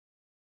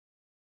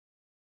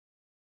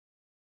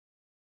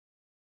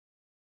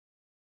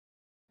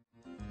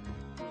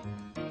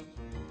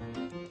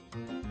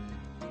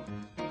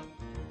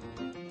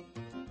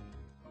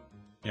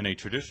In a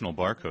traditional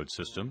barcode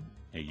system,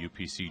 a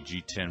UPC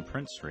G10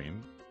 print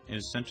stream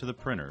is sent to the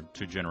printer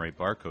to generate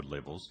barcode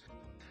labels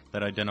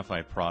that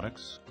identify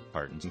products,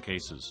 cartons, and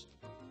cases.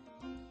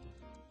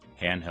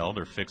 Handheld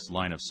or fixed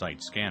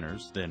line-of-sight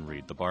scanners then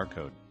read the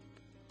barcode.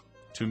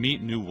 To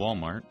meet new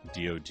Walmart,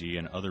 DoD,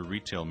 and other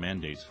retail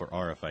mandates for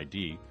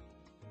RFID,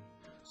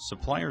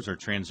 suppliers are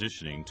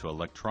transitioning to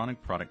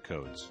electronic product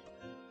codes.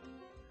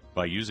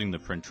 By using the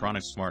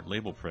Printronix smart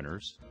label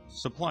printers,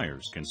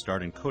 suppliers can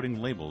start encoding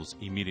labels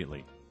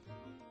immediately.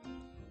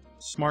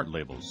 Smart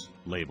labels,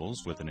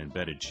 labels with an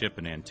embedded chip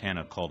and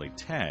antenna called a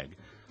tag,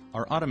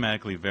 are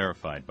automatically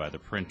verified by the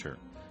printer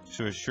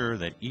to assure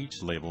that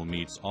each label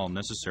meets all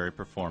necessary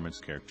performance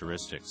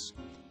characteristics.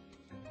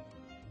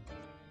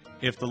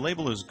 If the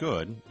label is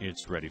good,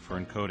 it's ready for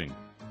encoding.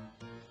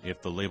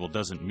 If the label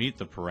doesn't meet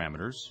the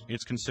parameters,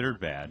 it's considered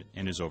bad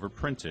and is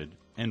overprinted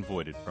and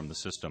voided from the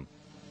system.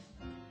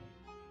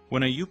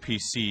 When a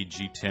UPC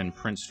G10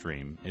 print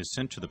stream is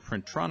sent to the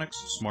Printronix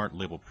smart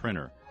label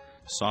printer,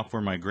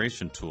 software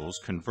migration tools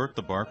convert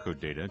the barcode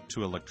data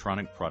to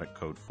electronic product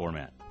code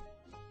format.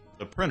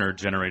 The printer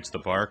generates the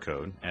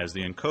barcode as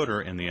the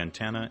encoder and the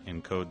antenna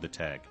encode the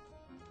tag.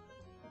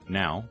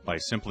 Now, by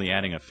simply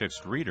adding a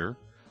fixed reader,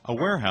 a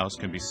warehouse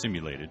can be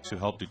simulated to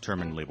help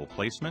determine label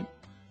placement,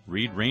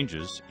 read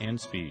ranges, and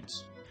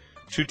speeds.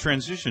 To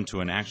transition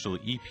to an actual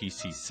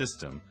EPC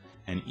system,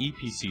 an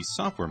EPC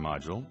software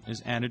module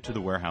is added to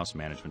the warehouse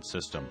management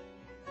system.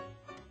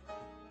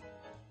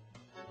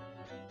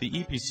 The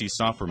EPC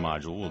software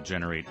module will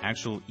generate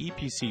actual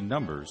EPC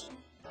numbers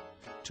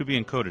to be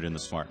encoded in the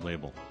smart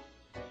label.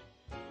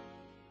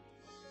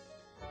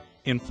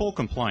 In full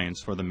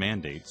compliance for the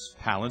mandates,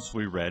 pallets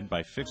will be read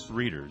by fixed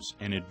readers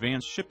and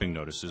advanced shipping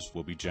notices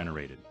will be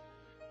generated.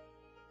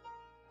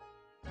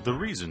 The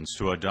reasons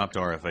to adopt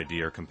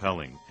RFID are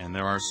compelling, and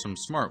there are some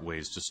smart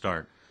ways to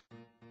start.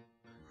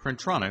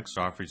 Printronix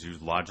offers you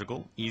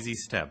logical, easy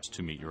steps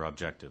to meet your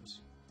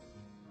objectives.